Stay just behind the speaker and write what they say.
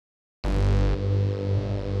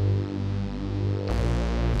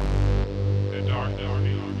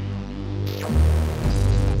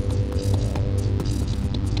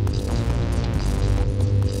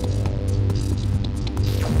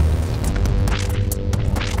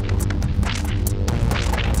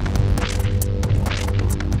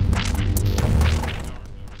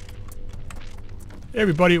Hey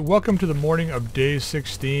everybody, welcome to the morning of day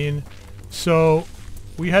 16. So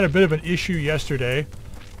we had a bit of an issue yesterday,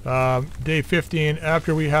 day 15,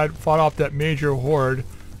 after we had fought off that major horde.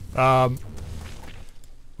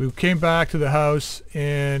 We came back to the house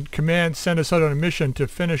and Command sent us out on a mission to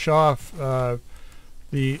finish off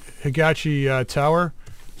the Higachi tower.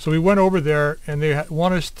 So we went over there and they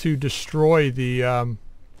want us to destroy the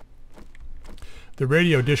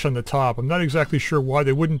radio dish on the top. I'm not exactly sure why.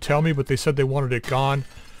 They wouldn't tell me, but they said they wanted it gone.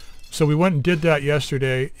 So we went and did that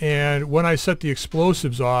yesterday, and when I set the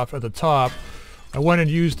explosives off at the top, I went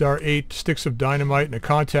and used our 8 sticks of dynamite and a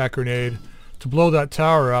contact grenade to blow that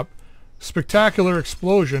tower up. Spectacular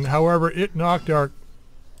explosion. However, it knocked our...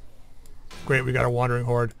 Great, we got a wandering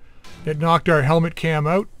horde. It knocked our helmet cam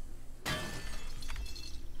out.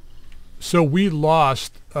 So we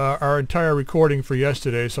lost our entire recording for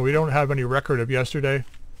yesterday, so we don't have any record of yesterday.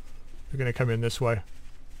 We're going to come in this way.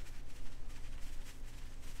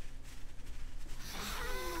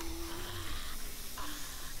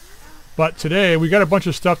 But today, we got a bunch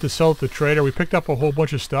of stuff to sell at the trader. We picked up a whole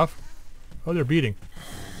bunch of stuff. Oh, they're beating.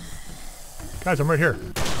 Guys, I'm right here.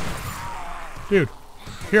 Dude,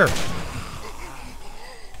 here.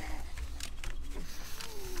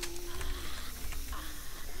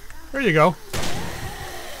 There you go.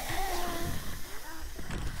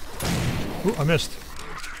 Ooh, I missed.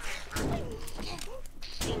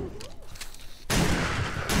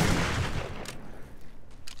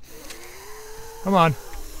 Come on.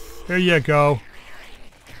 There you go.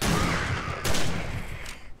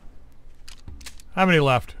 How many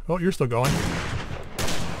left? Oh, you're still going.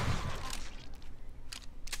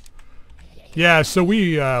 Yeah, so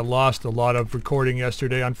we lost a lot of recording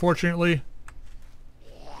yesterday, unfortunately.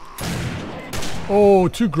 Oh,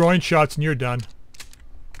 2 groin shots and you're done.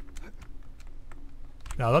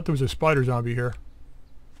 Now, I thought there was a spider zombie here.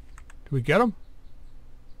 Did we get him?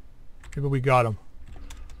 Maybe we got him.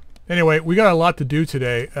 Anyway, we got a lot to do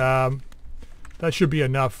today. That should be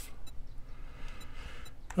enough.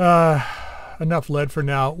 Enough lead for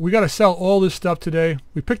now. We got to sell all this stuff today.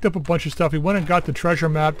 We picked up a bunch of stuff. We went and got the treasure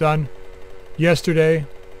map done yesterday.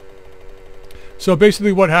 So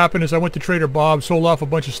basically what happened is I went to Trader Bob, sold off a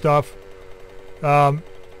bunch of stuff.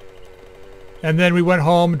 And then we went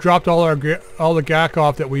home, dropped all the gack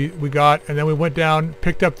off that we got, and then we went down,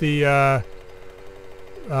 picked up the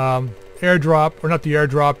airdrop, or not the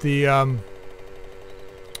airdrop,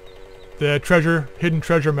 the hidden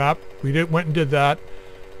treasure map. We went and did that.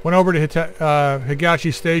 Went over to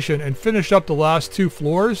Higachi Station and finished up the last 2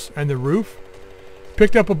 floors and the roof.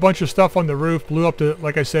 Picked up a bunch of stuff on the roof, blew up the,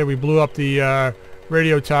 like I said, we blew up the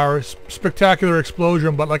radio tower. Spectacular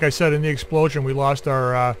explosion, but like I said, in the explosion we lost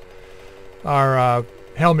our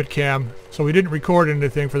helmet cam, so we didn't record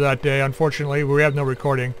anything for that day. Unfortunately, we have no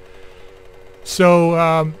recording.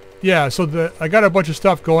 So yeah, so I got a bunch of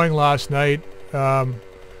stuff going last night,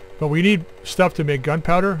 but we need stuff to make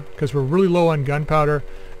gunpowder because we're really low on gunpowder,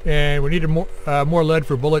 and we needed more lead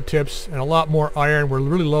for bullet tips and a lot more iron. We're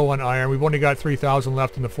really low on iron. We've only got 3,000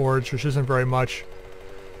 left in the forge, which isn't very much.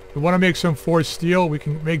 We want to make some forged steel. We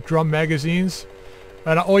can make drum magazines.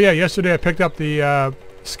 And oh yeah, yesterday I picked up the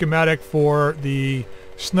schematic for the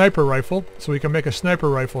sniper rifle, so we can make a sniper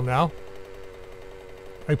rifle now.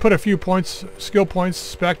 I put a few points, skill points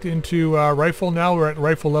spec'd into rifle now. We're at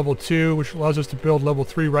rifle level 2, which allows us to build level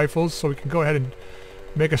 3 rifles, so we can go ahead and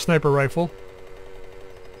make a sniper rifle.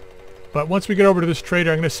 But once we get over to this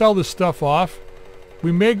trader, I'm going to sell this stuff off.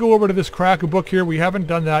 We may go over to this Kraken book here. We haven't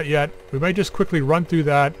done that yet. We may just quickly run through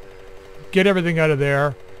that, get everything out of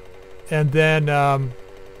there, and then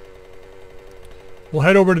we'll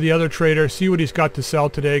head over to the other trader, see what he's got to sell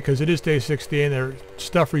today, because it is day 16. There's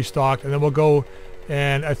stuff restocked, and then we'll go,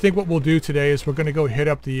 and I think what we'll do today is we're going to go hit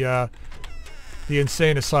up the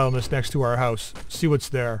insane asylum that's next to our house, see what's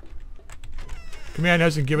there. Command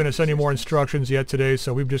hasn't given us any more instructions yet today,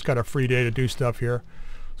 so we've just got a free day to do stuff here.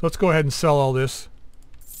 So let's go ahead and sell all this.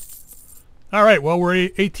 Alright, well, we're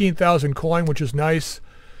 18,000 coin, which is nice.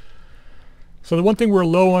 So the one thing we're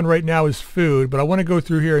low on right now is food, but I want to go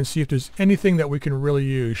through here and see if there's anything that we can really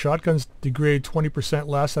use. Shotguns degrade 20%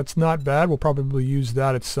 less. That's not bad. We'll probably use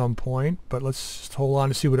that at some point, but let's just hold on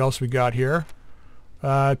to see what else we got here.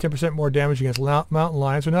 10% more damage against mountain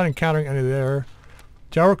lions. We're not encountering any there.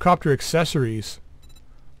 Gyrocopter accessories.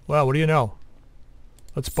 Well, what do you know?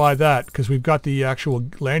 Let's buy that, because we've got the actual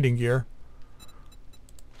landing gear.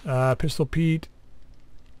 Pistol Pete.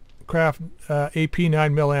 Craft AP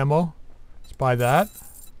 9mm ammo. Let's buy that.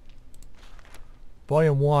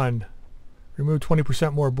 Volume 1. Remove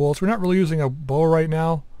 20% more bullets. We're not really using a bow right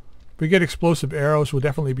now. If we get explosive arrows, we'll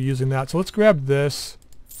definitely be using that. So let's grab this.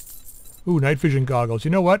 Ooh, night vision goggles.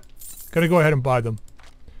 You know what? Gotta go ahead and buy them.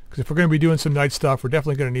 Because if we're going to be doing some night stuff, we're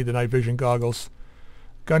definitely going to need the night vision goggles.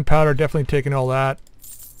 Gunpowder, definitely taking all that.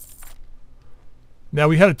 Now,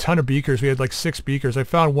 we had a ton of beakers. We had like 6 beakers. I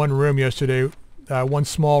found one room yesterday, one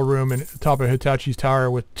small room in top of Hitachi's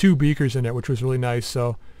tower with 2 beakers in it, which was really nice.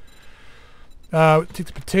 So, take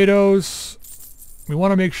the potatoes. We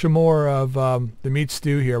want to make some more of the meat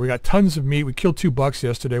stew here. We got tons of meat. We killed 2 bucks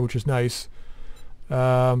yesterday, which is nice.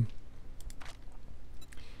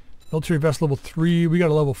 Military vest level 3. We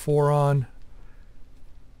got a level 4 on.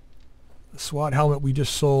 The SWAT helmet we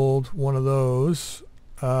just sold. One of those.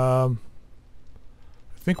 I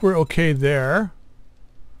think we're okay there.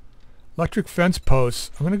 Electric fence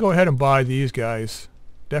posts. I'm going to go ahead and buy these guys.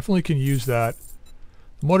 Definitely can use that.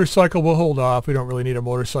 The motorcycle we'll hold off. We don't really need a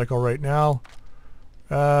motorcycle right now.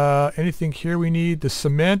 Anything here we need? The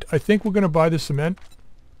cement. I think we're going to buy the cement.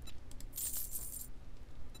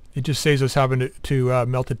 It just saves us having to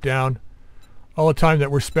melt it down. All the time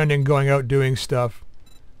that we're spending going out doing stuff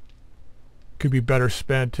could be better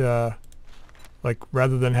spent, like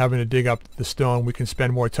rather than having to dig up the stone, we can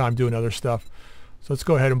spend more time doing other stuff. So let's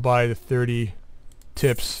go ahead and buy the 30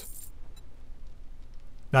 tips.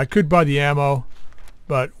 Now I could buy the ammo,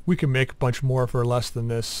 but we can make a bunch more for less than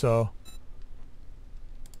this, so.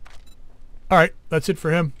 Alright, that's it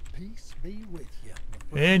for him. Peace be with you.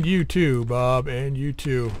 And you too, Bob, and you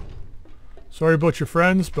too. Sorry about your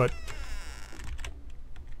friends, but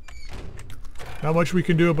not much we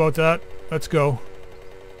can do about that. Let's go.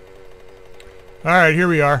 Alright, here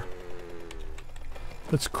we are.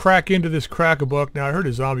 Let's crack into this crack-a-book. Now, I heard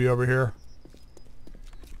a zombie over here.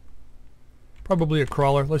 Probably a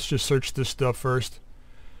crawler. Let's just search this stuff first.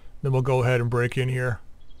 Then we'll go ahead and break in here.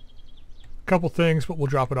 A couple things, but we'll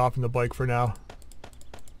drop it off in the bike for now.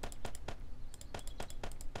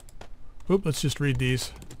 Oop, let's just read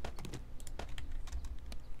these.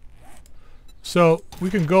 So, we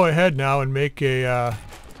can go ahead now and make a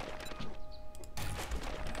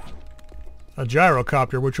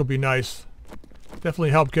gyrocopter, which will be nice.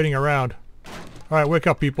 Definitely help getting around. Alright, wake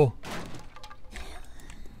up, people.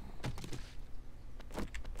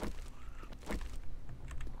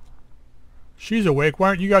 She's awake. Why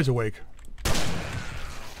aren't you guys awake?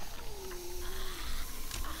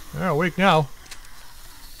 They're awake now.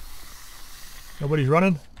 Nobody's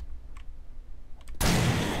running.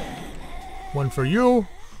 One for you.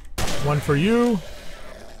 One for you.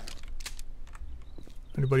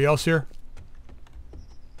 Anybody else here?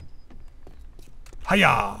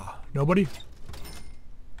 Hiya! Nobody?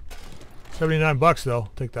 79 bucks though.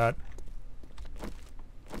 Take that.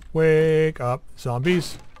 Wake up,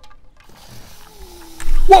 zombies.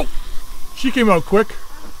 Whoa! She came out quick.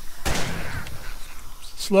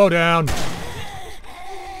 Slow down.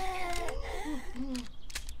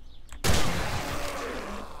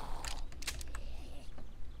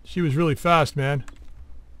 She was really fast, man.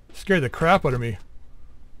 Scared the crap out of me.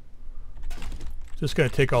 Just gonna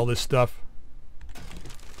take all this stuff.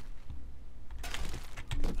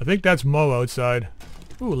 I think that's Mo outside.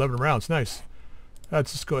 Ooh, 11 rounds, nice.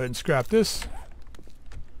 Let's just go ahead and scrap this.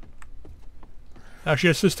 Actually,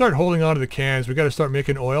 let's just start holding on to the cans. We gotta start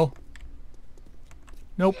making oil.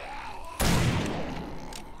 Nope.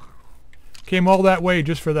 Came all that way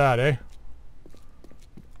just for that, eh?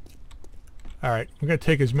 Alright, we're gonna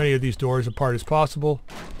take as many of these doors apart as possible.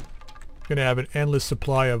 Gonna have an endless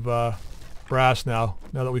supply of brass now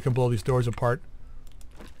that we can blow these doors apart.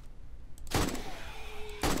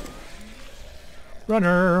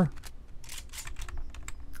 Runner!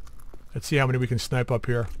 Let's see how many we can snipe up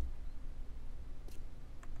here.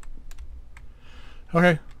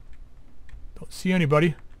 Okay. Don't see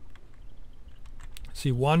anybody.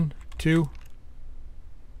 See 1, 2.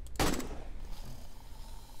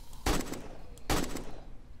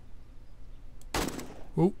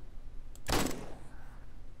 Ooh.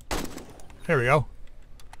 There we go.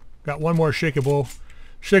 Got one more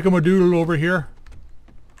shake-a-mo-doodle over here.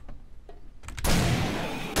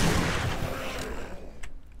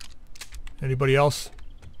 Anybody else?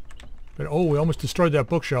 But, oh, we almost destroyed that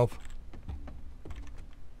bookshelf.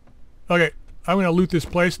 Okay, I'm going to loot this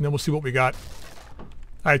place and then we'll see what we got.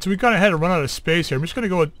 Alright, so we kind of had to run out of space here. I'm just going to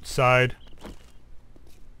go outside.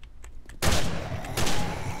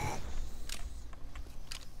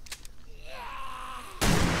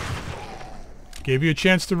 Gave you a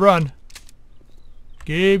chance to run.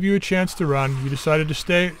 Gave you a chance to run. You decided to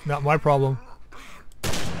stay. Not my problem.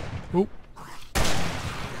 Oop.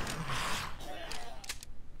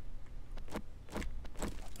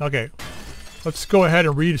 Okay. Let's go ahead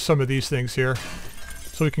and read some of these things here.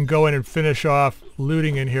 So we can go in and finish off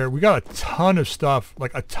looting in here. We got a ton of stuff,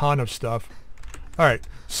 like a ton of stuff. All right,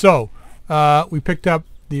 so we picked up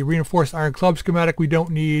the reinforced iron club schematic. We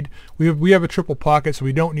don't need. We have a triple pocket, so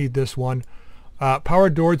we don't need this one. Power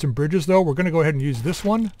doors and bridges, though, we're going to go ahead and use this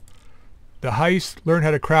one. The heist, learn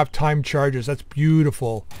how to craft time charges. That's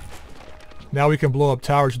beautiful. Now we can blow up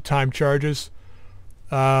towers with time charges.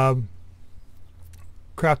 Craft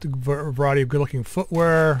a variety of good-looking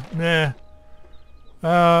footwear. Meh.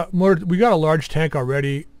 We got a large tank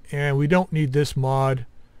already, and we don't need this mod.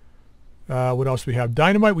 What else do we have?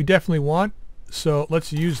 Dynamite we definitely want, so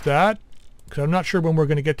let's use that, because I'm not sure when we're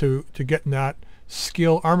going to get to getting that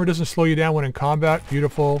skill. Armor doesn't slow you down when in combat.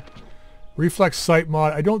 Beautiful. Reflex sight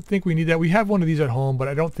mod. I don't think we need that. We have one of these at home, but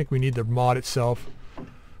I don't think we need the mod itself.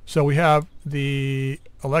 So we have the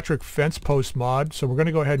electric fence post mod, so we're going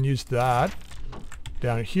to go ahead and use that.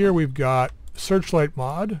 Down here we've got searchlight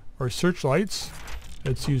mod, or searchlights.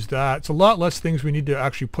 Let's use that. It's a lot less things we need to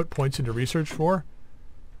actually put points into research for.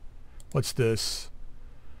 What's this?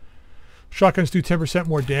 Shotguns do 10%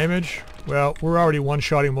 more damage. Well, we're already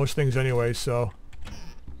one-shotting most things anyway, so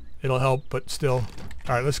it'll help, but still.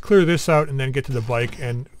 Alright, let's clear this out and then get to the bike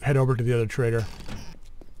and head over to the other trader.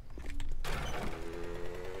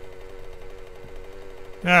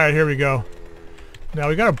 Alright, here we go. Now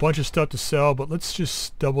we got a bunch of stuff to sell, but let's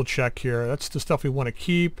just double check here. That's the stuff we want to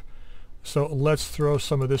keep. So let's throw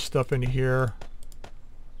some of this stuff in here.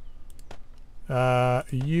 Well,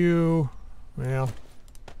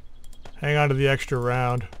 hang on to the extra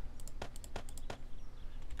round.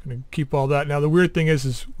 Gonna keep all that. Now the weird thing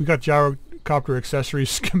is we got gyrocopter accessories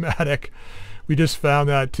schematic. We just found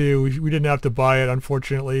that too. We didn't have to buy it,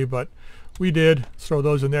 unfortunately, but we did. Let's throw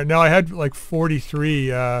those in there. Now I had like 43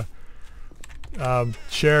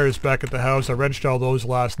 shares back at the house. I registered all those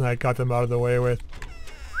last night, got them out of the way with.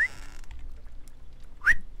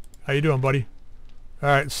 How you doing, buddy?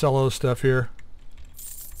 Alright, let's sell those stuff here.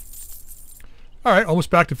 Alright, almost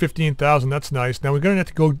back to 15,000. That's nice. Now we're going to have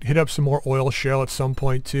to go hit up some more oil shale at some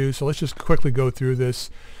point too, so let's just quickly go through this.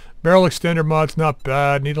 Barrel extender mod's not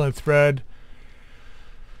bad. Needle and thread.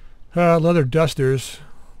 Leather dusters.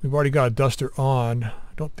 We've already got a duster on. I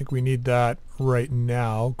don't think we need that right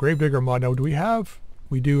now. Gravedigger mod. Now do we have?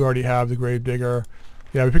 We do already have the Gravedigger.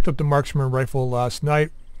 Yeah, we picked up the marksman rifle last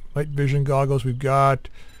night. Night vision goggles we've got.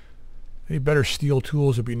 Any better steel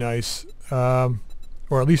tools would be nice.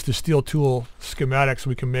 Or at least the steel tool schematics so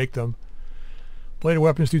we can make them. Bladed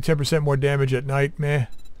weapons do 10% more damage at night. Meh.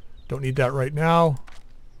 Don't need that right now.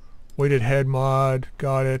 Weighted head mod.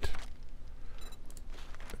 Got it.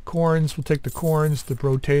 The corns. We'll take the corns. The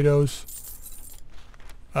potatoes.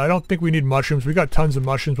 I don't think we need mushrooms. We got tons of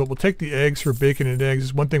mushrooms, but we'll take the eggs for bacon and eggs.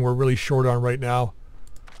 It's one thing we're really short on right now.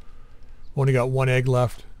 Only got one egg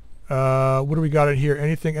left. What do we got in here?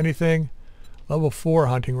 Anything? Level 4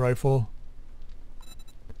 hunting rifle.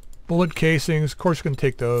 Bullet casings. Of course, going to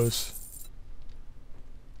take those.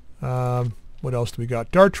 What else do we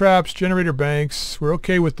got? Dart traps, generator banks. We're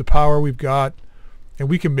okay with the power we've got. And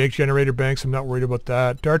we can make generator banks. I'm not worried about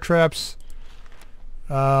that. Dart traps.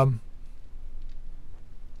 We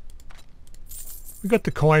got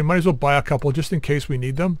the coin. Might as well buy a couple just in case we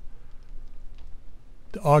need them.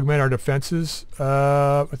 To augment our defenses.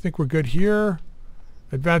 I think we're good here.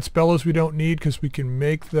 Advanced bellows we don't need because we can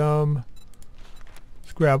make them.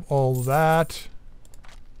 Let's grab all that.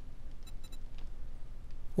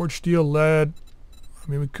 Forged steel, lead.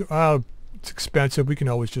 I mean, it's expensive. We can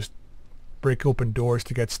always just break open doors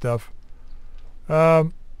to get stuff. Yeah,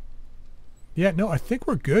 no, I think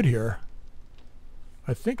we're good here.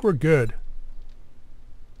 I think we're good.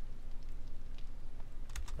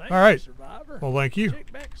 All right. Well, thank you.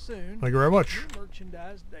 Thank you very much.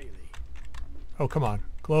 Oh, come on.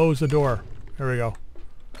 Close the door. There we go.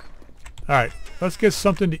 Alright, let's get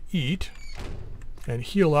something to eat and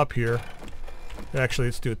heal up here. Actually,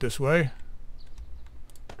 let's do it this way.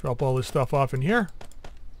 Drop all this stuff off in here.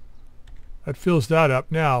 That fills that up.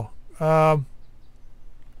 Now, let's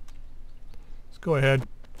go ahead.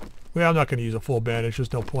 Well, I'm not going to use a full bandage.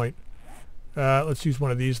 There's no point. Let's use one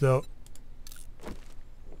of these, though.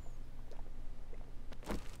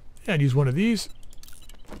 And use one of these.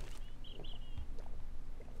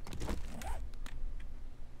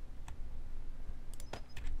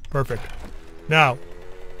 Perfect. Now,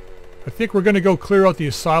 I think we're going to go clear out the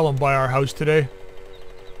asylum by our house today.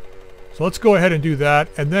 So let's go ahead and do that.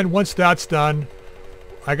 And then once that's done,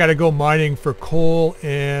 I got to go mining for coal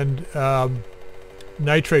and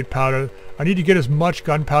nitrate powder. I need to get as much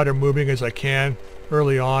gunpowder moving as I can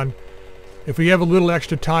early on. If we have a little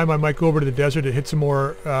extra time, I might go over to the desert to hit some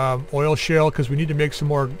more oil shale, because we need to make some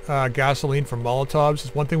more gasoline from Molotovs.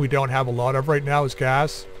 It's one thing we don't have a lot of right now is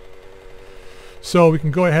gas. So we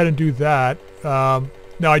can go ahead and do that. Now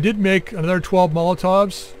I did make another 12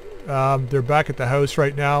 Molotovs. They're back at the house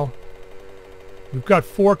right now. We've got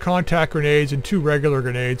 4 contact grenades and 2 regular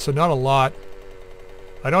grenades, so not a lot.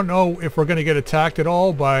 I don't know if we're going to get attacked at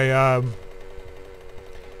all by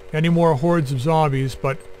any more hordes of zombies,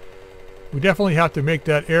 but we definitely have to make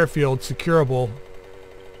that airfield securable.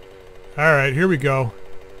 Alright, here we go.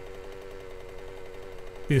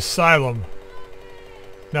 The asylum.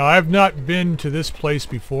 Now, I've not been to this place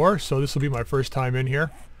before, so this will be my first time in here.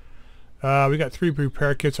 We got 3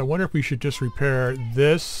 repair kits. I wonder if we should just repair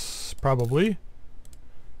this, probably,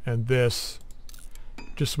 and this,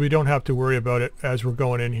 just so we don't have to worry about it as we're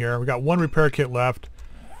going in here. We got 1 repair kit left.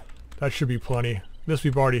 That should be plenty. This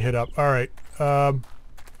we've already hit up. Alright,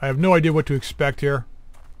 I have no idea what to expect here.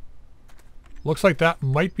 Looks like that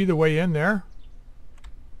might be the way in there.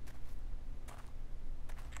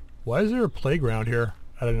 Why is there a playground here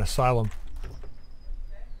at an asylum?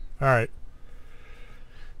 Alright.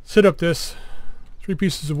 Set up this. 3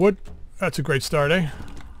 pieces of wood. That's a great start, eh?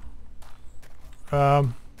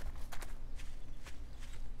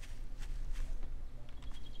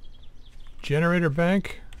 Generator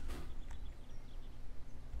bank.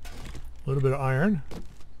 A little bit of iron.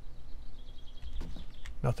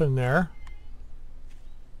 Nothing there.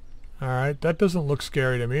 Alright, that doesn't look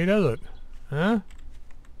scary to me, does it? Huh?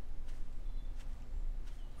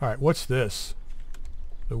 Alright, what's this?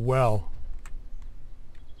 The well.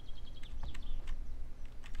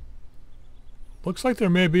 Looks like there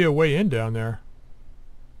may be a way in down there.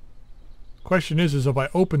 Question is if I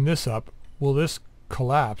open this up, will this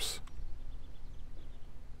collapse?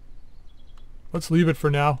 Let's leave it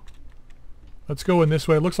for now. Let's go in this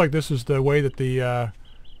way. It looks like this is the way that the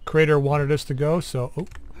creator wanted us to go, so... Oh,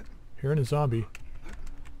 hearing a zombie.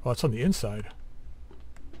 Oh, it's on the inside.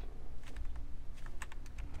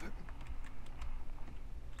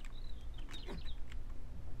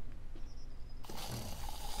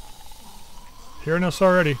 Hearing us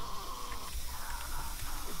already.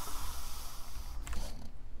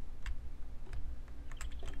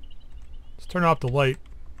 Let's turn off the light.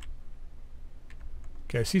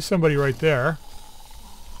 Okay, I see somebody right there.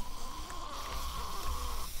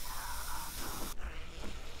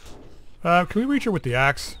 Can we reach her with the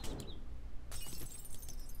axe?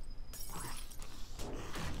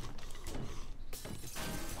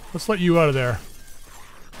 Let's let you out of there.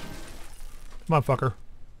 Come on, fucker.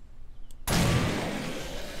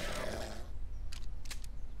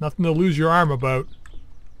 Nothing to lose your arm about.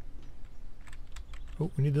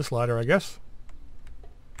 Oh, we need this ladder, I guess.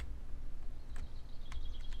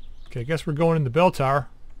 Okay, I guess we're going in the bell tower.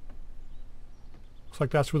 Looks like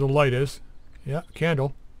that's where the light is. Yeah,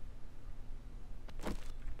 candle.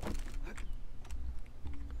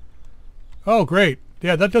 Oh, great.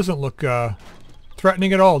 Yeah, that doesn't look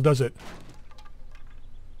threatening at all, does it?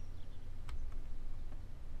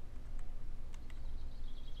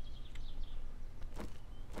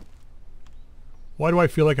 Why do I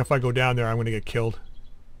feel like if I go down there I'm going to get killed?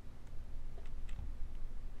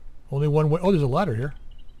 Only one way. Oh, there's a ladder here.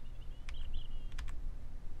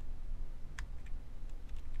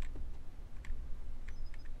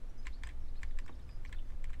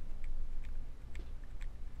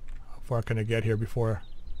 How far can I get here before?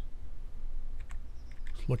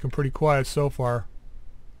 It's looking pretty quiet so far.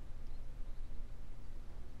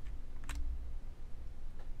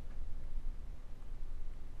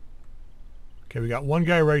 Okay, we got one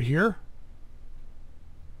guy right here.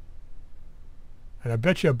 And I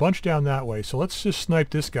bet you a bunch down that way. So let's just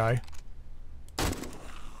snipe this guy. Let's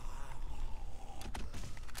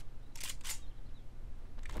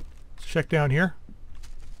check down here.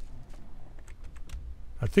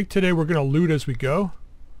 I think today we're going to loot as we go.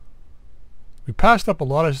 We passed up a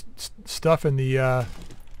lot of stuff in the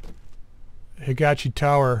Higachi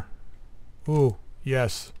Tower. Ooh,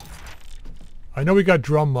 yes. I know we got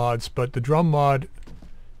drum mods, but the drum mod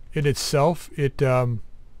in itself, the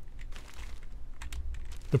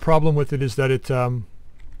problem with it is that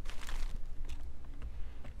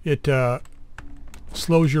it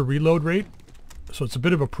slows your reload rate, so it's a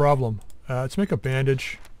bit of a problem. Let's make a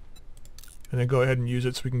bandage and then go ahead and use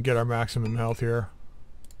it so we can get our maximum health here.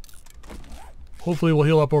 Hopefully we'll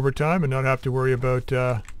heal up over time and not have to worry about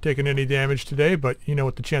taking any damage today, but you know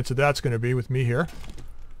what the chance of that's going to be with me here.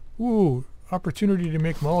 Ooh, opportunity to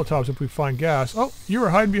make Molotovs if we find gas. Oh, you were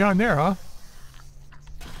hiding behind there, huh?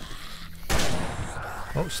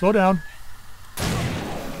 Oh, slow down.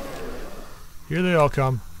 Here they all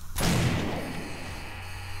come.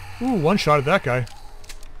 Ooh, one shot at that guy.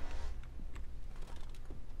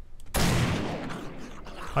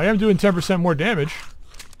 I am doing 10% more damage.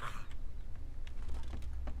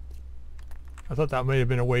 I thought that may have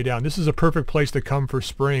been a way down. This is a perfect place to come for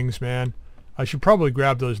springs, man. I should probably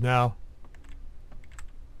grab those now.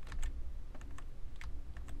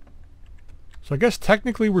 So I guess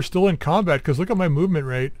technically we're still in combat because look at my movement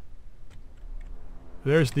rate.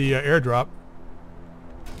 There's the airdrop.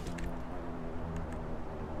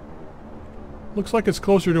 Looks like it's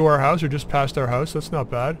closer to our house or just past our house. That's not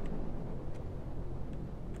bad.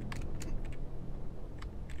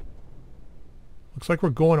 Looks like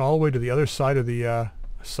we're going all the way to the other side of the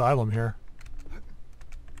asylum here.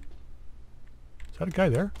 Is that a guy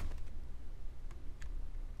there?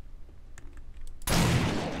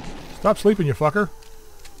 Stop sleeping, you fucker.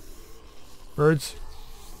 Birds.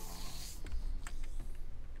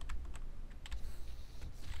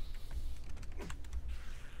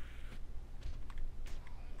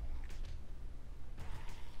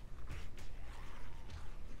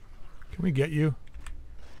 Can we get you?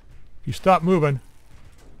 You stop moving.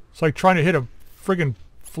 It's like trying to hit a friggin'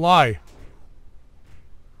 fly.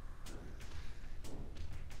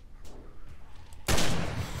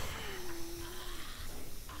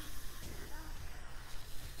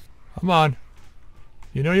 Come on.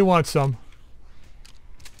 You know you want some.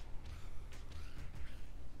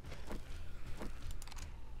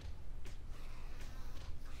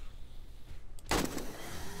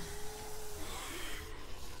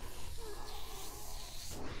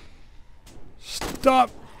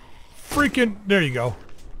 Stop freaking... There you go.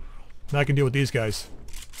 Now I can deal with these guys.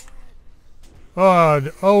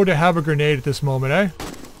 Oh, to have a grenade at this moment, eh?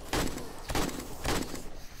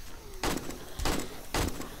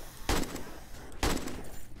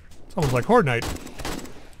 It's almost like Horde Night.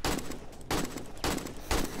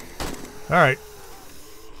 Alright.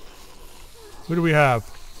 Who do we have?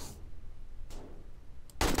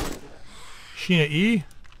 Sheena E?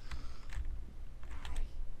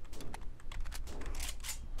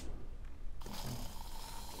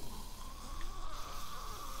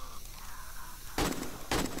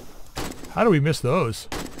 How do we miss those?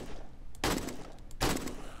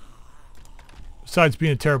 Besides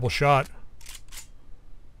being a terrible shot.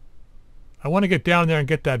 I want to get down there and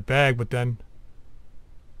get that bag, but then...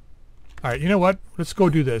 Alright, you know what? Let's go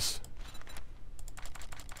do this.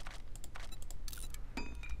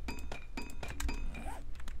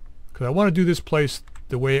 Because I want to do this place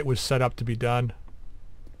the way it was set up to be done.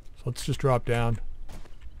 So let's just drop down.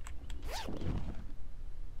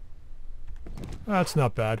 That's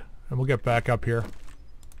not bad. And we'll get back up here.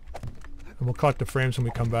 And we'll collect the frames when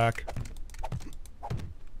we come back.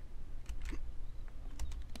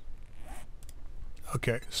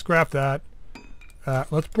 Okay, scrap that.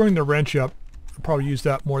 Let's bring the wrench up. We'll probably use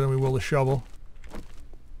that more than we will the shovel.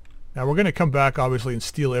 Now we're going to come back, obviously, and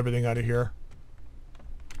steal everything out of here.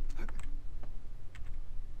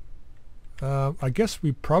 I guess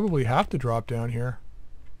we probably have to drop down here.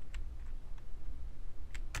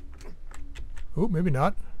 Oh, maybe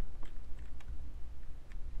not.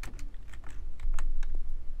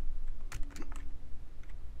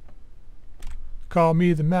 Call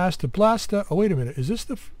me the Master Blaster. Oh, wait a minute. Is this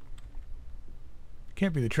the...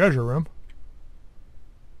 Can't be the treasure room.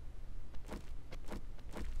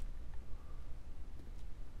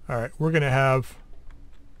 Alright, we're going to have...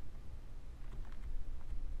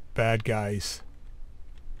 bad guys.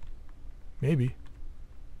 Maybe.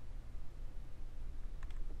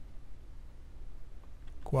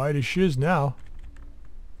 Quiet as shiz now.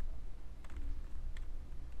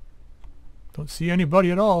 Don't see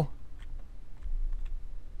anybody at all.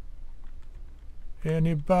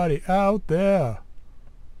 Anybody out there?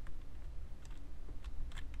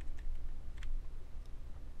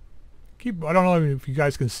 I don't know if you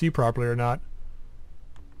guys can see properly or not.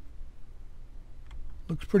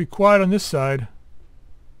 Looks pretty quiet on this side.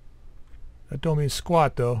 That don't mean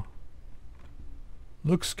squat though.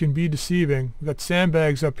 Looks can be deceiving. We got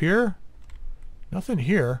sandbags up here. Nothing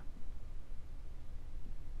here.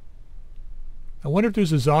 I wonder if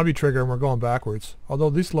there's a zombie trigger and we're going backwards. Although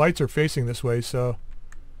these lights are facing this way, so...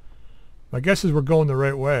 my guess is we're going the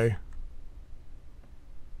right way.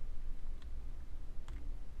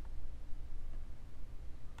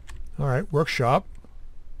 Alright, workshop.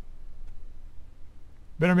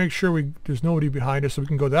 Better make sure there's nobody behind us so we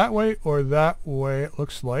can go that way or that way, it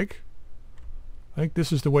looks like. I think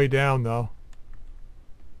this is the way down, though.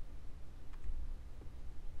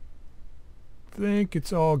 I think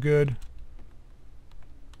it's all good.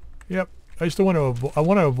 Yep. I just don't want to. I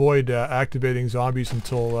want to avoid activating zombies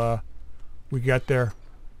until we get there.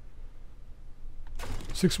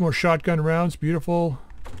 6 more shotgun rounds. Beautiful.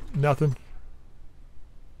 Nothing.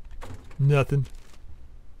 Nothing.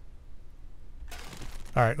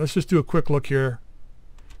 Alright, let's just do a quick look here.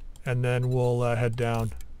 And then we'll head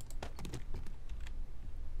down.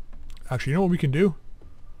 Actually, you know what we can do?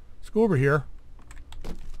 Let's go over here.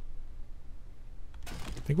 I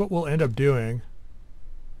think what we'll end up doing...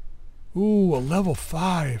 Ooh, a level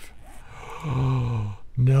 5.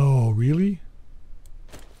 No, really?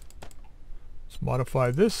 Let's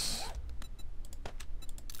modify this.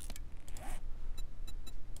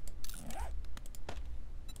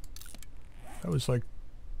 That was like...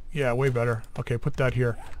 Yeah, way better. Okay, put that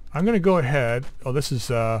here. I'm going to go ahead... Oh, this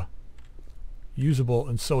is usable,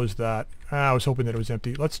 and so is that. I was hoping that it was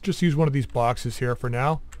empty. Let's just use one of these boxes here for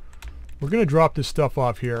now. We're going to drop this stuff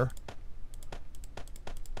off here.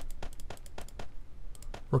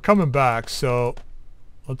 We're coming back, so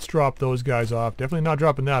let's drop those guys off. Definitely not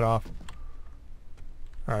dropping that off.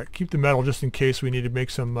 Alright, keep the metal just in case we need to make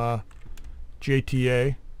some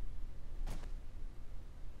JTA.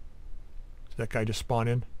 Did that guy just spawn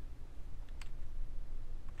in?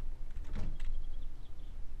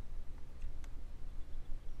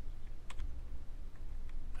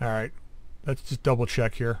 Alright, let's just double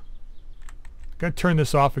check here. Gotta turn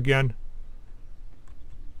this off again.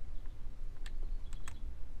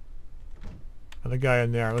 Another guy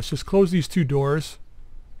in there. Let's just close these 2 doors.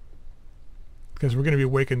 Because we're going to be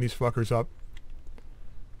waking these fuckers up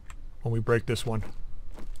when we break this one.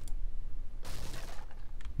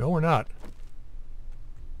 No, we're not.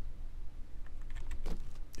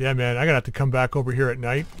 Yeah, man, I'm going to have to come back over here at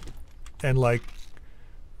night and, like,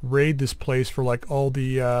 raid this place for, like, all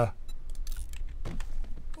the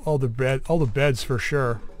beds for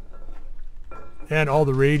sure. And all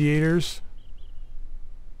the radiators.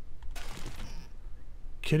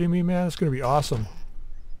 Kidding me, man? It's going to be awesome.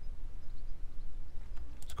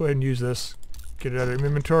 Let's go ahead and use this. Get it out of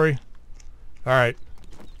inventory. Alright.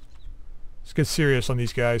 Let's get serious on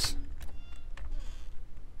these guys.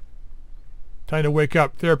 Time to wake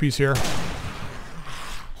up. Therapy's here.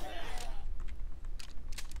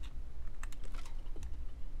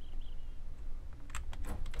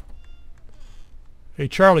 Hey,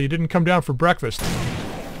 Charlie, you didn't come down for breakfast.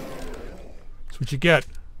 That's what you get.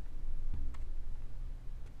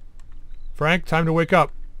 Frank, time to wake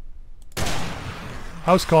up.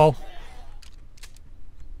 House call.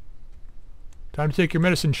 Time to take your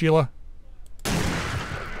medicine, Sheila.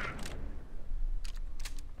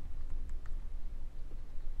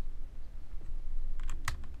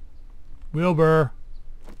 Wilbur.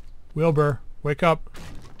 Wilbur, wake up.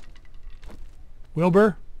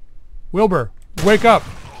 Wilbur? Wilbur, wake up!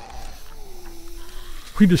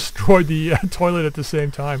 We destroyed the toilet at the same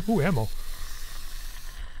time. Ooh, ammo.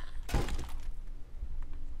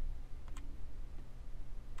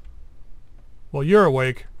 Well, you're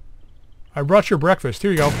awake. I brought your breakfast.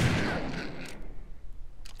 Here you go.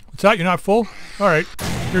 What's that? You're not full? Alright.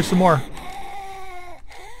 Here's some more.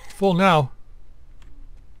 Full now.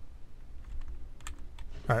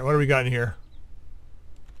 Alright, what do we got in here?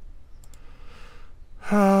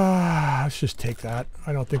 Let's just take that.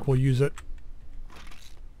 I don't think we'll use it.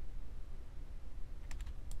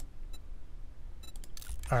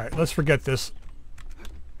 Alright, let's forget this.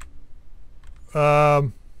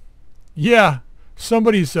 Yeah,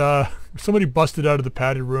 somebody busted out of the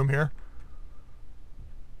padded room here.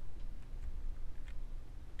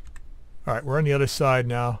 Alright, we're on the other side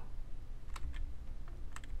now.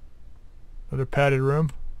 Another padded room.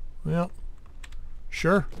 Well,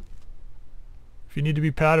 sure. If you need to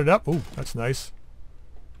be padded up. Ooh, that's nice.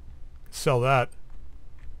 Sell that.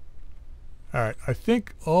 Alright, I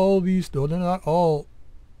think all these... No, they're not all...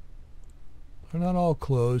 They're not all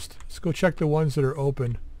closed. Let's go check the ones that are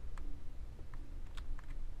open.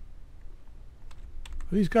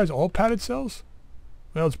 Are these guys all padded cells?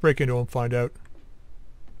 Well, let's break into them and find out.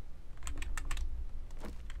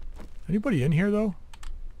 Anybody in here, though?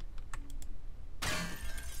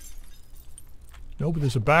 No, but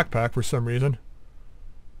there's a backpack for some reason.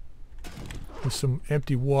 With some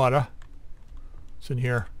empty water. What's in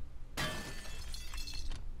here?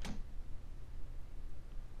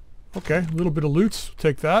 Okay, a little bit of loot.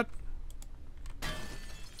 Take that.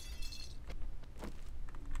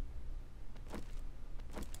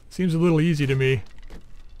 Seems a little easy to me.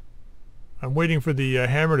 I'm waiting for the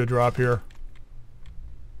hammer to drop here.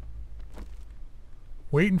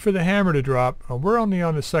 Waiting for the hammer to drop. Oh, we're only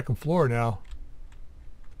on the 2nd floor now.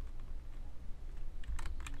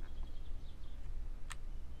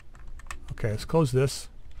 Okay, let's close this.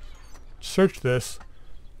 Search this.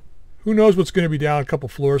 Who knows what's going to be down a couple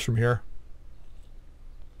floors from here.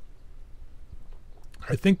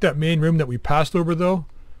 I think that main room that we passed over though,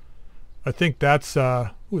 I think that's, ooh,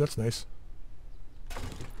 that's nice.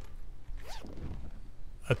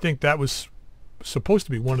 I think that was supposed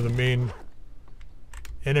to be one of the main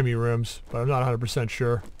enemy rooms, but I'm not 100%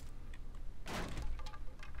 sure.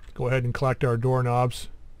 Go ahead and collect our doorknobs.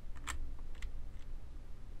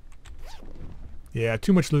 Yeah,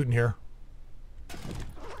 too much loot in here.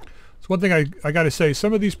 So one thing I gotta say,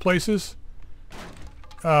 some of these places,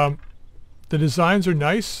 the designs are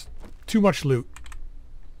nice, too much loot.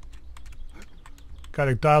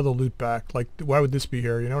 Gotta dial the loot back. Like, why would this be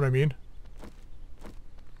here? You know what I mean?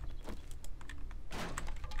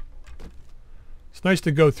 It's nice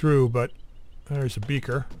to go through, but there's a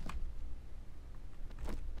beaker.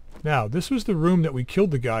 Now, this was the room that we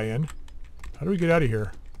killed the guy in. How do we get out of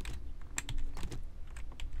here?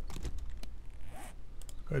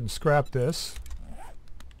 Go ahead and scrap this.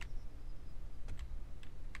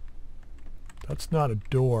 That's not a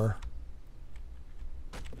door.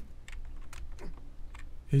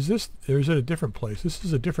 Is this, or is it a different place? This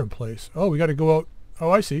is a different place. Oh, we got to go out.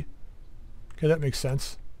 Oh, I see. Okay, that makes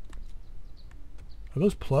sense. Are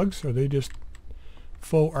those plugs, or are they just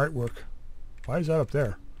faux artwork? Why is that up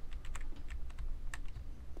there?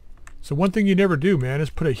 So one thing you never do, man, is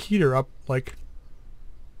put a heater up, like,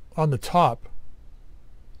 on the top.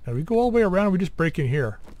 Now we go all the way around, we just break in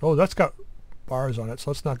here. Oh, that's got bars on it,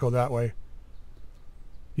 so let's not go that way.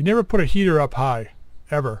 You never put a heater up high,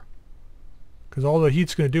 ever. Because all the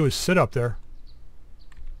heat's going to do is sit up there.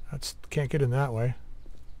 That's, can't get in that way.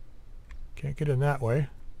 Can't get in that way.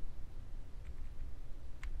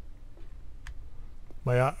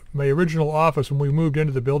 My original office, when we moved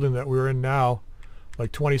into the building that we're in now,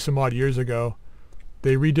 like 20 some odd years ago,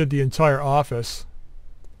 they redid the entire office.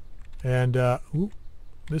 And, ooh,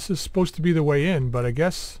 this is supposed to be the way in, but I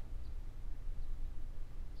guess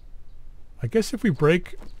if we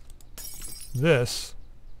break this,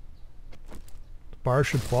 the bar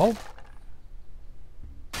should fall.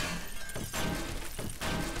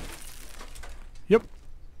 Yep.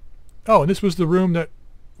 Oh, and this was the room that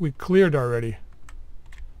we cleared already.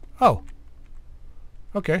 Oh.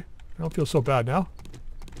 Okay. I don't feel so bad now.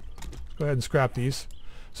 Let's go ahead and scrap these.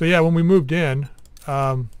 So yeah, when we moved in,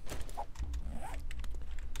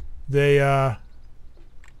 they,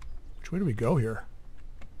 which way do we go here?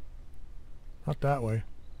 Not that way.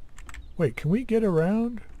 Wait, can we get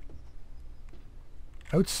around?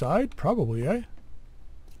 Outside? Probably, eh?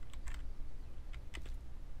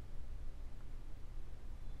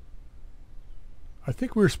 I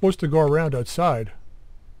think we were supposed to go around outside.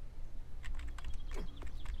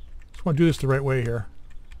 Just want to do this the right way here.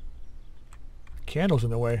 Candle's in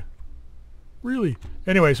the way. Really?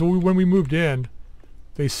 Anyway, so when we moved in,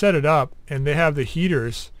 they set it up and they have the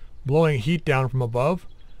heaters blowing heat down from above.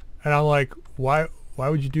 And I'm like, why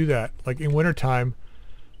would you do that? Like in wintertime,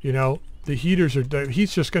 you know, the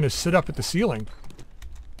heat's just going to sit up at the ceiling,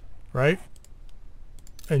 right?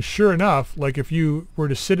 And sure enough, like if you were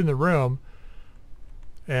to sit in the room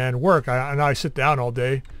and work, I sit down all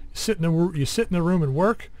day, you sit in the room and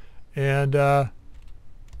work, and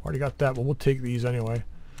already got that, but we'll take these anyway.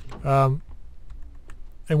 And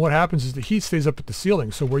what happens is the heat stays up at the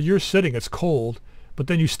ceiling, so where you're sitting it's cold, but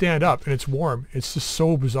then you stand up and it's warm. It's just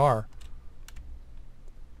so bizarre.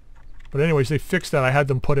 But anyways, they fixed that. I had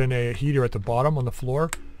them put in a heater at the bottom on the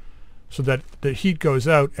floor so that the heat goes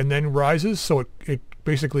out and then rises, so it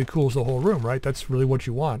basically cools the whole room, right? That's really what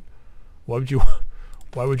you want. Why would you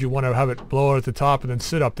want to have it blow out at the top and then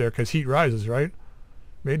sit up there? Because heat rises, right?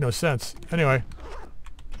 Made no sense. Anyway,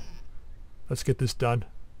 let's get this done.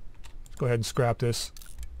 Let's go ahead and scrap this.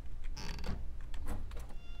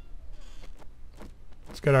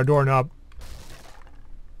 Let's get our doorknob.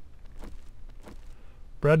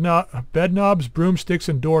 Bed knobs, broomsticks,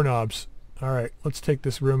 and doorknobs. Alright, let's take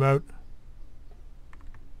this room out.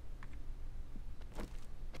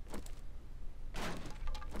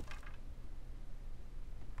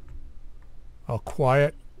 All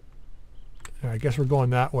quiet. I guess we're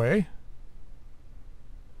going that way.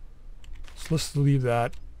 So let's leave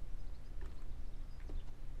that.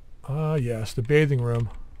 Yes, the bathing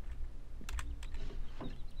room.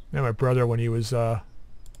 Now my brother, when he was in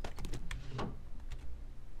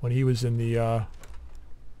the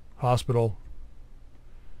hospital,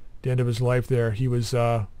 the end of his life there, he was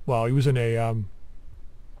well, he was in a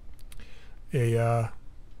ooh,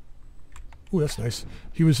 that's nice.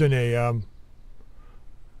 He was in a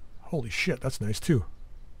holy shit, that's nice too.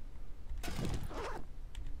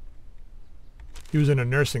 He was in a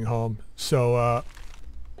nursing home, so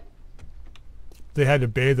they had to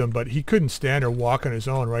bathe him, but he couldn't stand or walk on his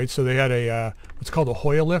own, right? So they had a what's called a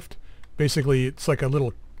Hoya lift. Basically, it's like a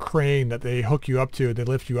little crane that they hook you up to. They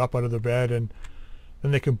lift you up out of the bed, and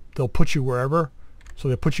then they'll put you wherever. So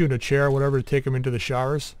they put you in a chair or whatever to take them into the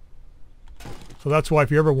showers. So that's why,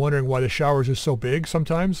 if you're ever wondering why the showers are so big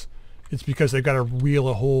sometimes, it's because they've got to wheel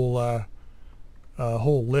a whole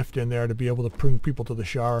lift in there to be able to bring people to the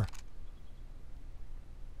shower.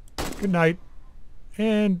 Good night.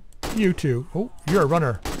 And you too. Oh, you're a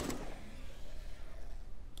runner.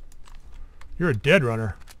 You're a dead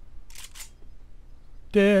runner.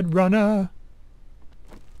 Dead runner.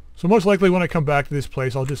 So most likely when I come back to this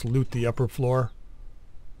place, I'll just loot the upper floor.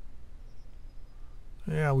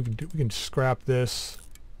 Yeah, we can scrap this.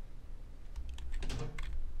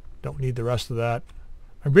 Don't need the rest of that.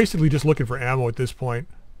 I'm basically just looking for ammo at this point.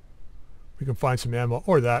 We can find some ammo,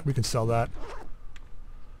 or that. We can sell that.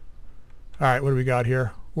 Alright, what do we got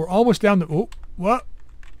here? We're almost down the... Oh, what?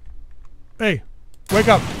 Hey, wake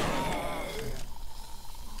up.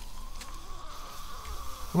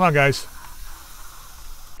 Come on, guys.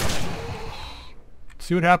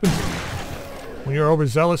 See what happens when you're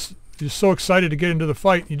overzealous? You're so excited to get into the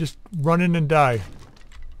fight, you just run in and die.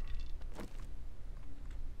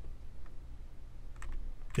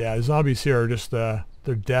 Yeah, the zombies here are just, they're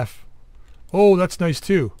deaf. Oh, that's nice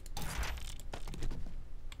too.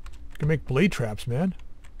 Can make blade traps, man.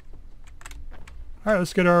 Alright,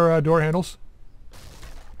 let's get our door handles.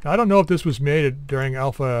 Now, I don't know if this was made during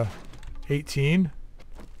Alpha 18.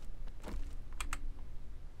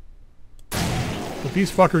 But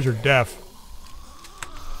these fuckers are deaf.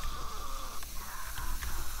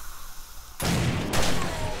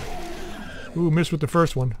 Ooh, missed with the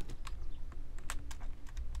first one.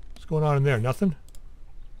 What's going on in there? Nothing?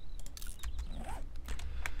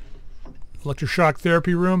 Electroshock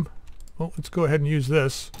therapy room. Oh, let's go ahead and use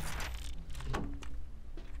this.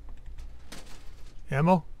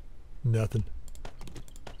 Ammo? Nothing.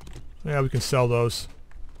 Yeah, we can sell those.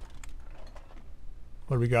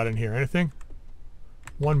 What do we got in here? Anything?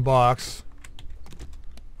 One box.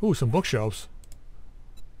 Ooh, some bookshelves.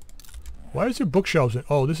 Why is there bookshelves in...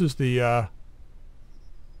 Oh, this is the...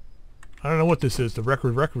 I don't know what this is. The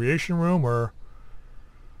recreation room, or...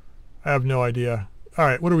 I have no idea.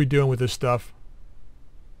 Alright, what are we doing with this stuff?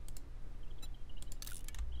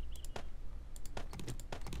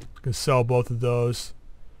 We can sell both of those.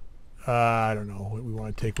 I don't know what we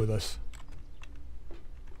want to take with us.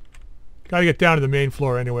 Gotta get down to the main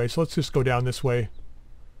floor anyway, so let's just go down this way.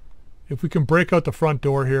 If we can break out the front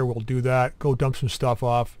door here, we'll do that. Go dump some stuff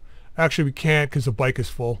off. Actually, we can't because the bike is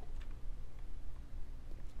full.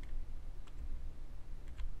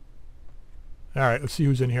 Alright, let's see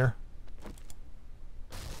who's in here.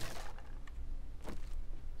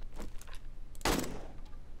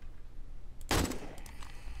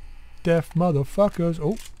 Deaf motherfuckers.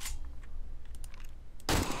 Oh.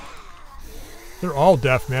 They're all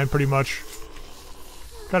deaf, man, pretty much.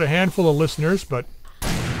 Got a handful of listeners, but...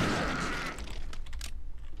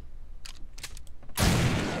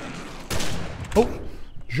 Oh!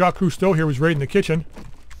 Jacques Cousteau here was raiding the kitchen.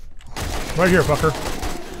 Right here, fucker.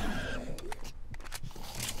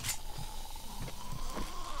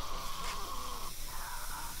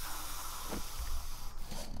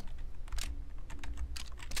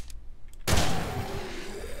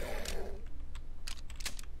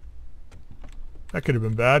 That could have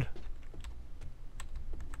been bad.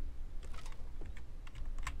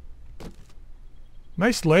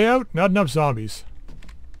 Nice layout, not enough zombies.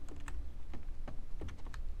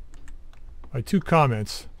 My 2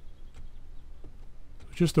 comments.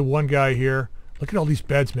 Just the one guy here. Look at all these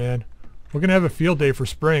beds, man. We're gonna have a field day for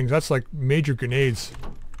springs. That's like major grenades.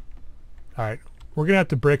 Alright, we're gonna have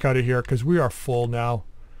to break out of here because we are full now.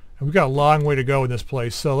 And we've got a long way to go in this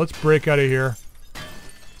place. So let's break out of here.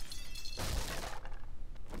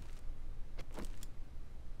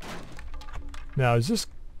 Now, is this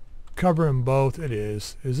covering both? It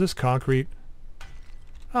is. Is this concrete?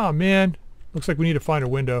 Oh, man. Looks like we need to find a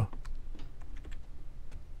window.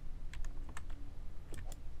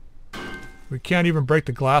 We can't even break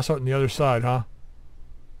the glass out on the other side, huh?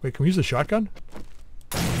 Wait, can we use the shotgun?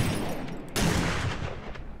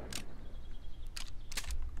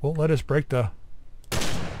 Won't let us break the...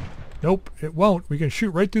 Nope, it won't. We can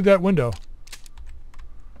shoot right through that window.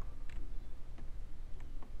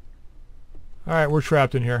 Alright, we're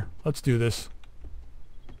trapped in here. Let's do this.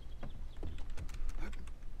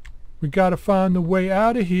 We gotta find the way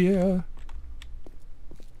out of here.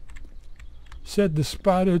 Said the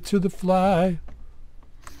spider to the fly.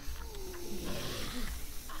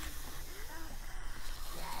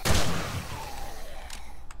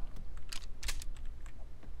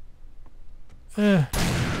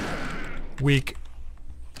 Weak.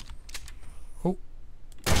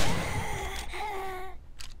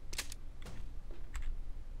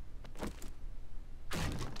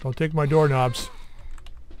 Don't take my doorknobs.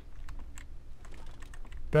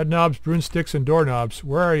 Bed knobs, broomsticks, and doorknobs.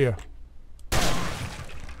 Where are you?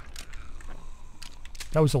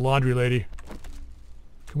 That was the laundry lady.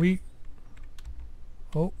 Can we...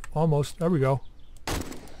 Oh, almost. There we go.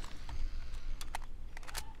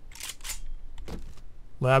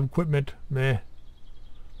 Lab equipment. Meh.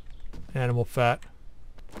 Animal fat.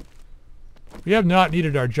 We have not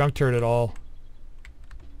needed our junk turret at all.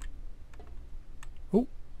 Oh.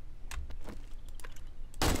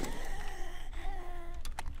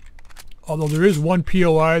 Although there is one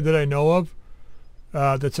POI that I know of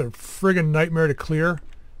that's a friggin' nightmare to clear.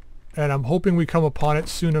 And I'm hoping we come upon it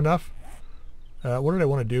soon enough. What did I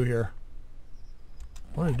want to do here?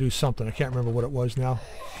 I wanted to do something. I can't remember what it was now.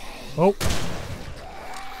 Oh.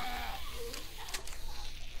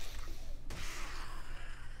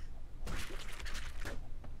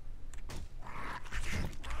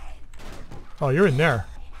 Oh, you're in there.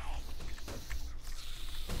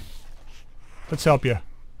 Let's help you.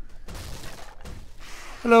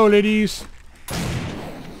 Hello, ladies.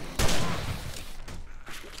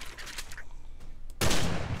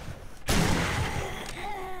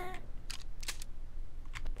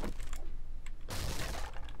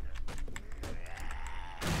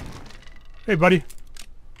 Hey, buddy.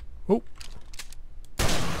 Oh.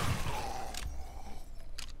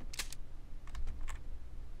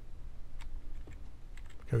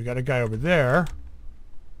 Okay, we got a guy over there,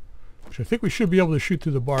 which I think we should be able to shoot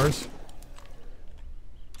through the bars.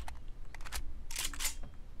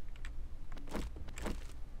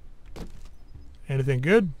 Anything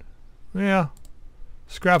good? Yeah.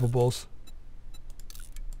 Scrappables.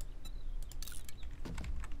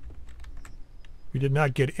 We did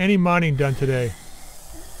not get any mining done today.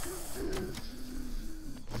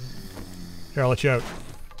 Here, I'll let you out.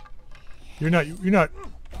 You're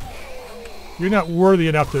not worthy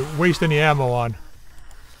enough to waste any ammo on.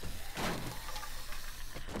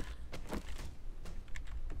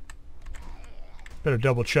 Better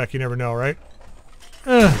double check, you never know, right?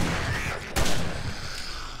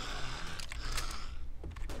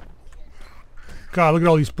 God, look at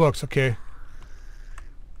all these books. Okay.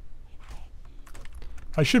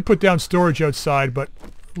 I should put down storage outside, but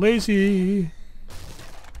lazy.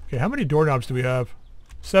 Okay, how many doorknobs do we have?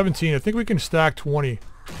 17. I think we can stack 20.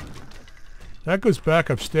 That goes back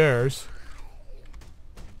upstairs.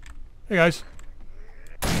 Hey, guys.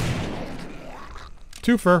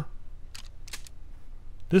 Twofer.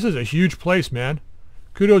 This is a huge place, man.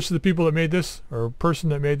 Kudos to the people that made this, or person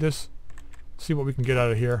that made this. Let's see what we can get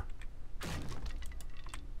out of here.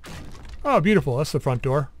 Oh, beautiful. That's the front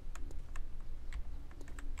door.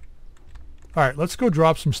 Alright, let's go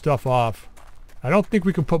drop some stuff off. I don't think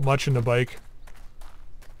we can put much in the bike.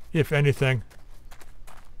 If anything.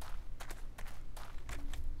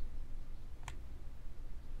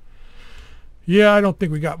 Yeah, I don't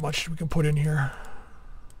think we got much we can put in here.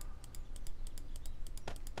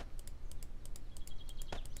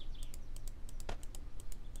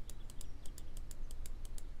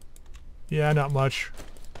 Yeah, not much.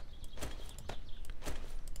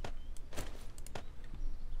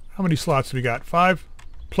 How many slots do we got? 5?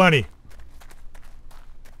 Plenty.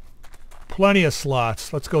 Plenty of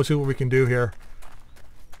slots. Let's go see what we can do here.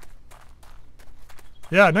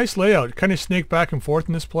 Yeah, nice layout. Kind of snake back and forth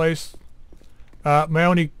in this place. My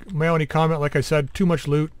only comment, like I said, too much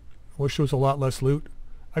loot. Wish there was a lot less loot.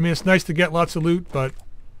 I mean, it's nice to get lots of loot, but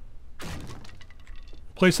a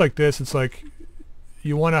place like this, it's like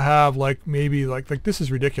you want to have like maybe like this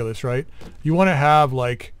is ridiculous, right? You want to have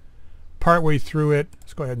like partway through it.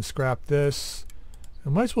 Let's go ahead and scrap this. I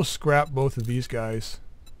might as well scrap both of these guys.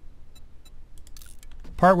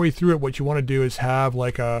 Partway through it, what you want to do is have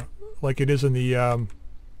like it is in the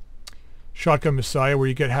Shotgun Messiah, where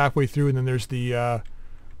you get halfway through and then there's the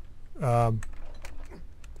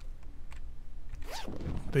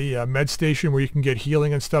med station where you can get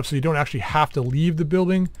healing and stuff, so you don't actually have to leave the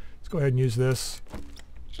building. Let's go ahead and use this.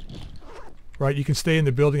 Right, you can stay in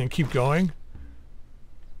the building and keep going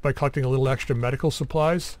by collecting a little extra medical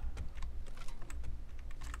supplies.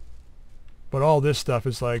 But all this stuff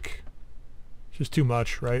is like just too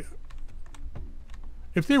much, right?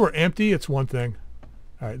 If they were empty, it's one thing.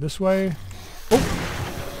 Alright, this way.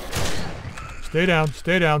 Oh! Stay down,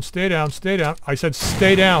 stay down, stay down, stay down. I said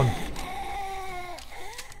stay down.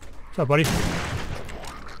 What's up, buddy?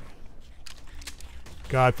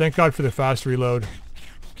 God, thank God for the fast reload.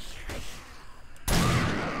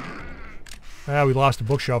 Ah, we lost a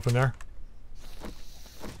bookshelf in there.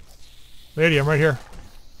 Lady, I'm right here.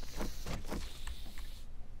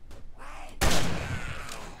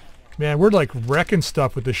 Man, we're like wrecking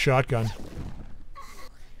stuff with this shotgun.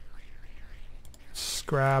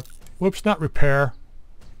 scrap. Whoops, not repair.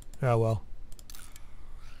 Oh well.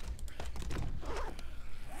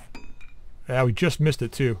 Yeah, we just missed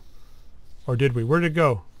it too. Or did we? Where'd it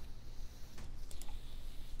go?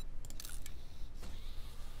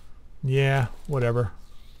 Yeah, whatever.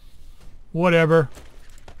 Whatever.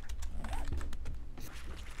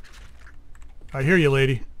 I hear you,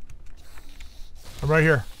 lady. I'm right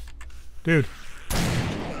here. Dude.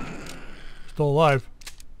 Still alive.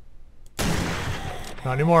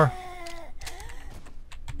 Not anymore.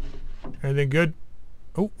 Anything good?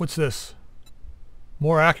 Oh, what's this?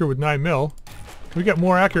 More accurate with 9 mil. Can we get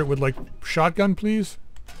more accurate with, like, shotgun, please?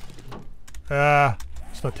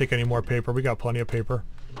 Let's not take any more paper. We got plenty of paper.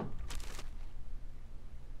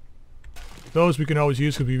 Those we can always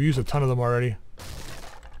use because we've used a ton of them already.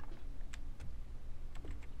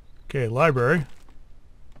 Okay, library.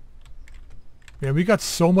 Man, we got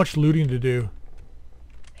so much looting to do.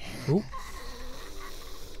 Ooh.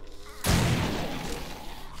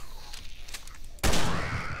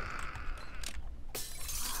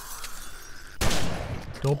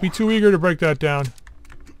 Don't be too eager to break that down.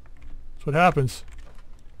 That's what happens.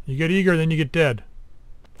 You get eager, then you get dead.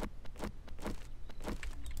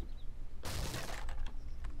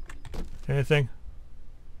 Anything?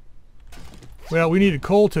 Well, we needed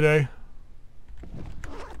coal today.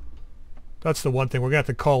 That's the one thing. We're going to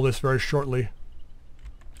have to call this very shortly.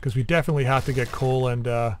 Because we definitely have to get coal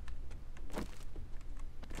and...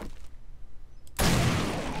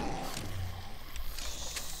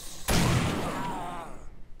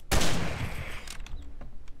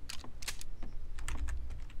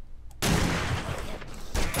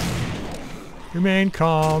 Remain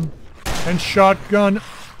calm. And shotgun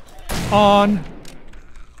on.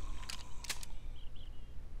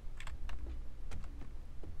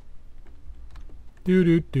 Do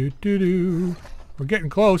do do do do. We're getting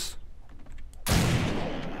close.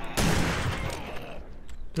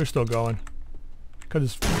 They're still going. Cause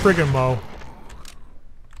it's friggin' Mo.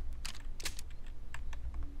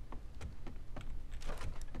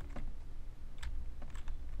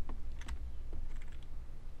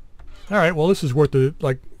 Alright, well this is worth the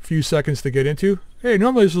like few seconds to get into. Hey,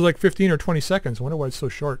 normally this was like 15 or 20 seconds. I wonder why it's so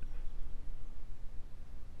short.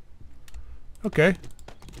 Okay.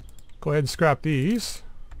 Go ahead and scrap these.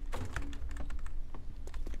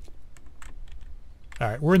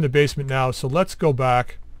 Alright, we're in the basement now, so let's go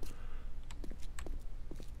back.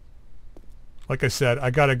 Like I said,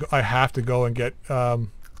 I have to go and get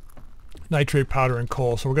nitrate powder and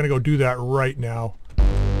coal, so we're gonna go do that right now.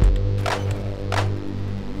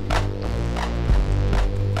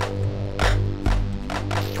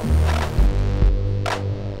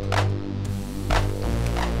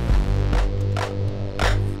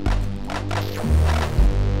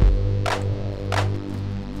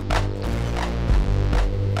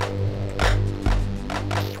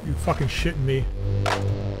 Fucking shitting me.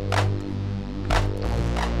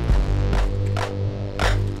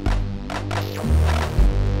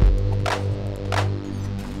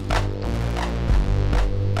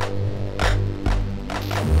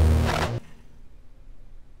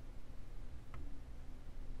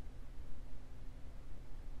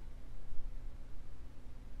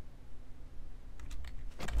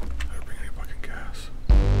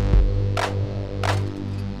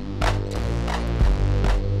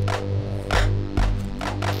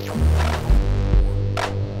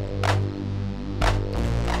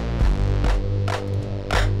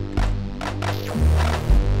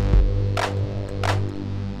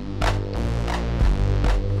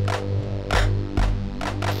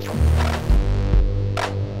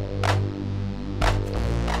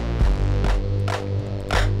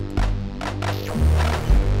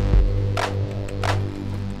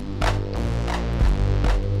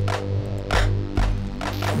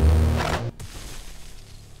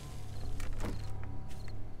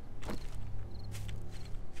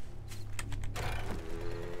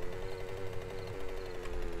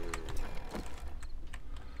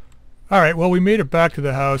 Alright, well we made it back to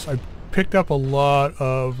the house. I picked up a lot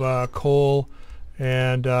of coal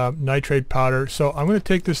and nitrate powder. So I'm going to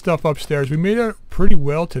take this stuff upstairs. We made it pretty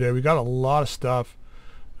well today. We got a lot of stuff.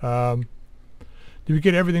 Did we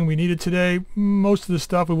get everything we needed today? Most of the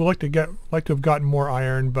stuff. We would like to have gotten more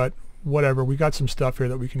iron, but whatever. We got some stuff here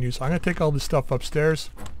that we can use. So I'm going to take all this stuff upstairs.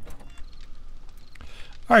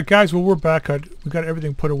 Alright guys, well we're back. We got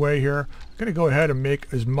everything put away here. I'm going to go ahead and make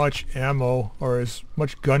as much ammo or as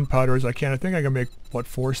much gunpowder as I can. I think I can make, what,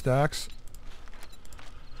 4 stacks?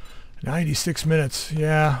 96 minutes.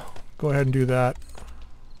 Yeah, go ahead and do that.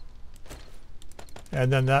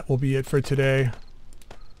 And then that will be it for today.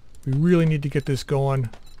 We really need to get this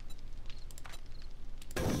going.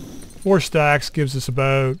 4 stacks gives us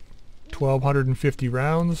about 1,250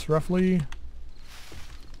 rounds, roughly,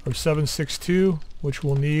 of 7.62, which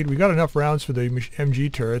we'll need. We got enough rounds for the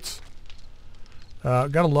MG turrets.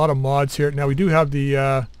 Got a lot of mods here. Now we do have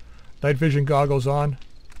the night vision goggles on,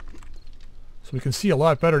 so we can see a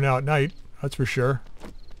lot better now at night, that's for sure.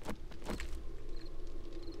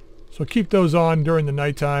 So keep those on during the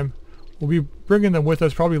nighttime. We'll be bringing them with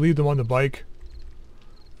us, probably leave them on the bike.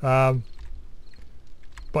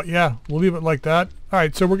 But yeah, we'll leave it like that.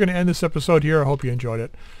 Alright, so we're going to end this episode here. I hope you enjoyed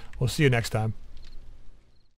it. We'll see you next time.